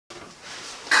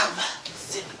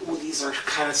these are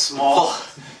kind of small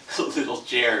little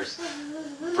chairs.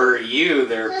 For you,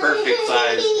 they're perfect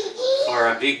size. For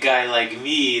a big guy like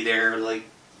me, they're like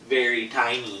very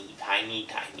tiny, tiny,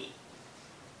 tiny.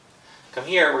 Come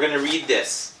here, we're going to read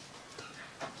this.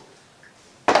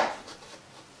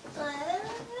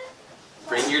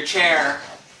 Bring your chair.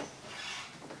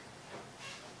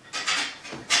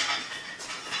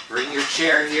 Bring your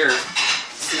chair here.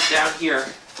 Sit down here.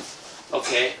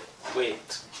 Okay,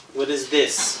 wait. What is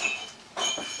this?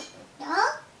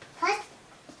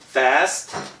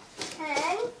 Fast.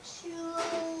 And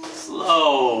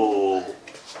slow.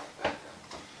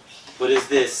 What is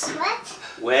this?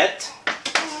 Wet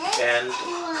and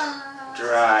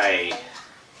dry.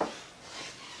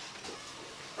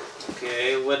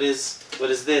 Okay, what is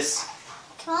this?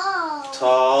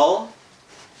 Tall.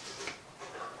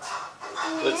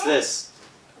 What's this?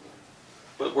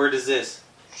 What word is this?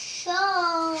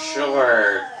 Short.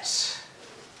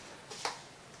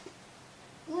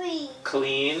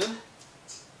 Clean.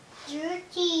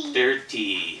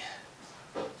 Dirty.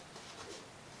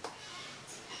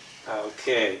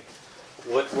 Okay.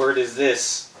 What word is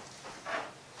this?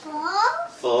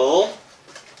 Full.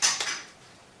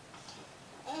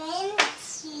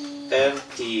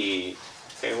 Empty.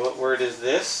 Okay, what word is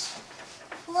this?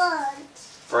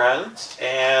 Front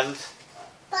and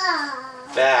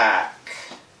back.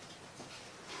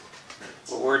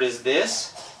 What word is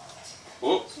this?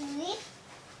 Whoop.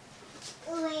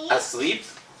 Asleep?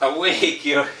 Awake.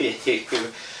 You got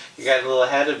a little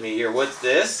ahead of me here. What's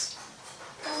this?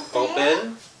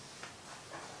 Open.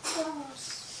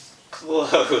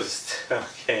 Closed.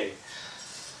 Okay.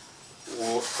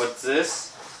 What's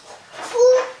this?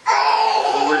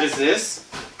 What word is this?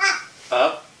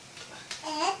 Up.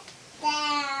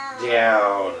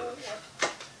 Down.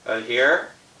 Here.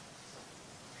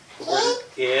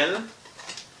 In.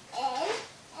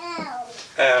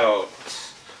 Out.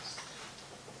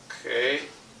 Okay.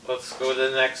 Let's go to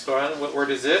the next one. What word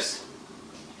is this?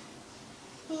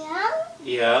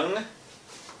 Young.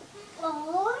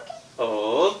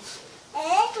 Old.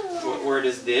 What word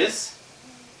is this?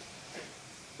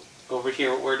 Over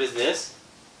here, what word is this?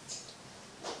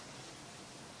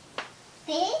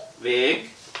 Big.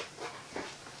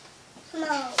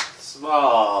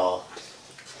 Small.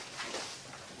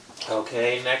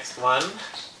 Okay, next one.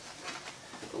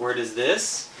 What word is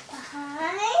this?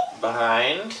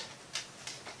 Behind.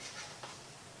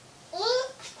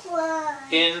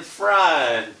 In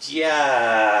front.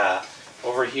 Yeah.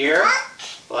 Over here.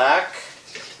 Black.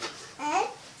 And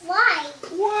white.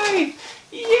 White.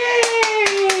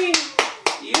 Yay!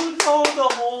 You know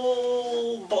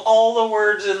all the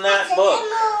words in that book.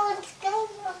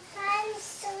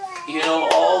 You know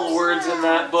all the words in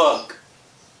that book.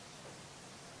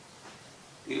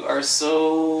 You are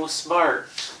so smart.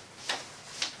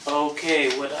 Okay,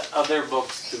 what other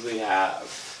books do we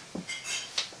have?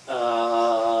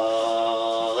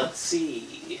 Let's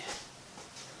see.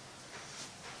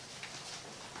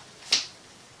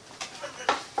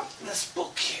 This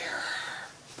book here.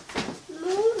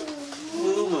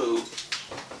 Moo Moo.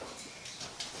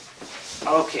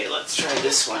 Okay, let's try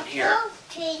this one here.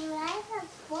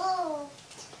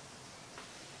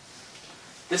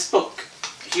 This book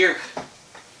here.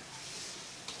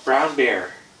 Brown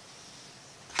Bear.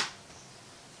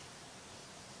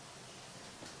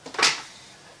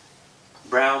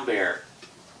 Brown Bear.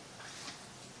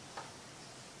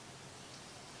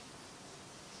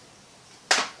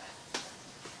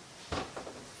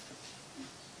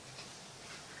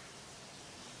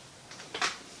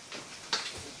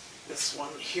 This one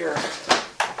here.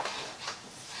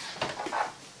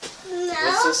 No.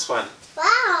 What's this one?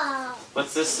 Wow.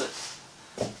 What's this?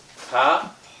 Huh?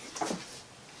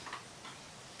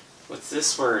 What's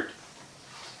this word?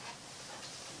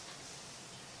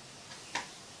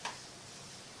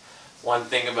 One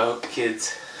thing about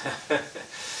kids,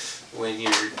 when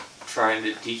you're trying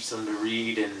to teach them to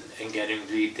read and get them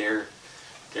to read,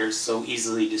 they're so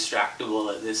easily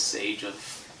distractible at this age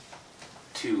of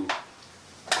 2.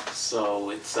 So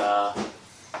it's an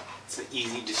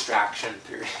easy distraction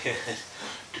period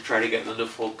to try to get them to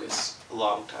focus. A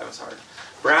long time is hard.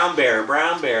 Brown Bear,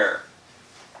 Brown Bear.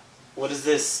 What is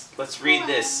this? Let's read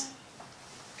this.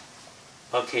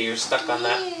 Okay, you're stuck on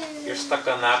that. You're stuck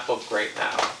on that book right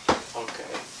now. Okay.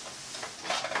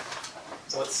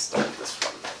 Let's start this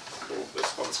one. Oh,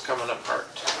 this one's coming apart.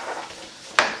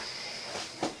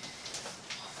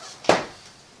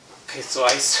 Okay, so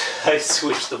I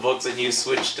switched the books and you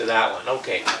switched to that one.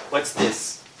 Okay, what's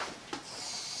this?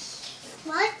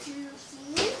 What do you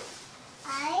see?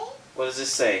 What does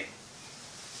this say?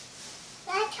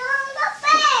 That's on the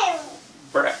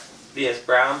bear. Yes,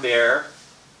 brown bear.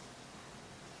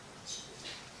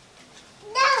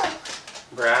 No.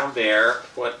 Brown bear,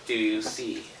 what do you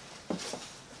see?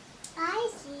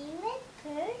 I see red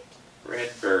bird. Red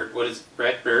bird. What is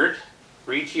red bird?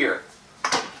 Read here.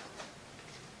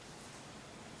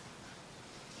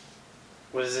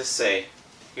 What does this say?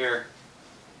 Here.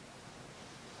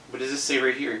 What does this say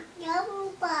right here?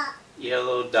 Yellow duck.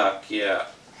 Yellow duck, yeah.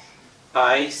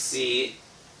 I see.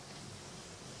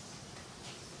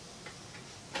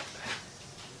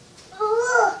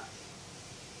 Ooh.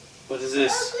 What is A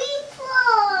this? green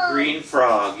frog. Green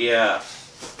frog, yeah.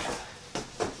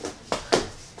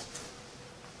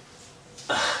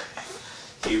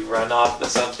 You run off to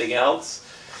something else.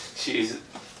 She's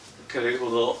got a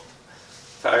little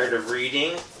tired of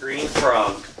reading. Green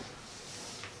frog.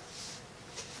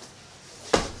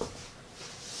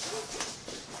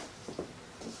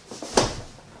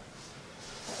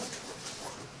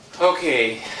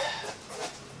 Okay.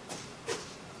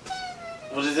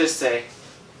 What does this say?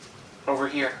 Over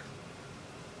here.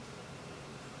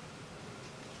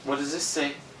 What does this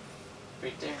say?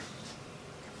 Right there.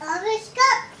 Orange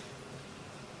duck.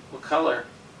 What color?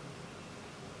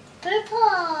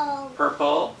 Purple.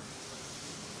 Purple.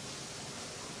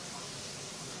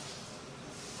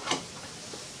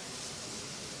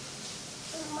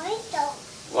 White dog.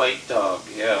 White dog,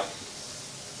 yeah.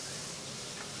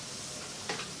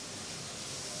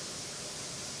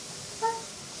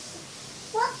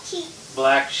 What sheep?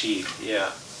 Black sheep,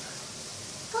 yeah.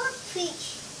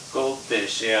 Goldfish.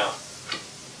 Goldfish, yeah.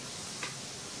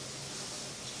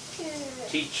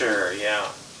 Teacher,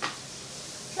 yeah.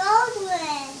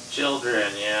 Children.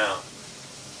 Children, yeah.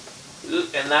 Ooh,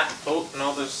 and that, oh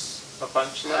no, there's a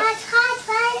bunch left.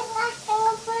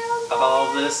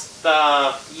 All this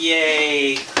stuff,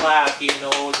 yay, clap, you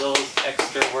know those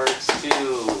extra words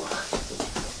too.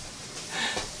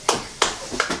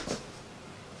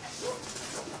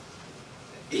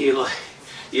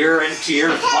 You're into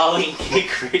your falling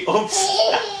kick right, oops.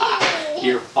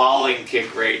 Your falling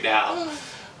kick right now.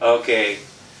 Okay,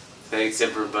 thanks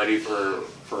everybody for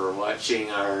watching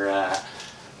our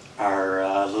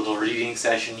little reading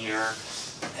session here,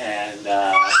 and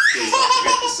please don't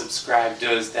forget to subscribe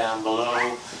to us down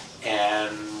below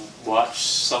and watch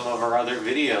some of our other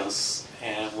videos,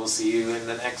 and we'll see you in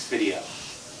the next video.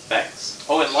 Thanks.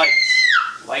 Oh, and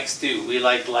likes too. We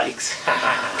like likes.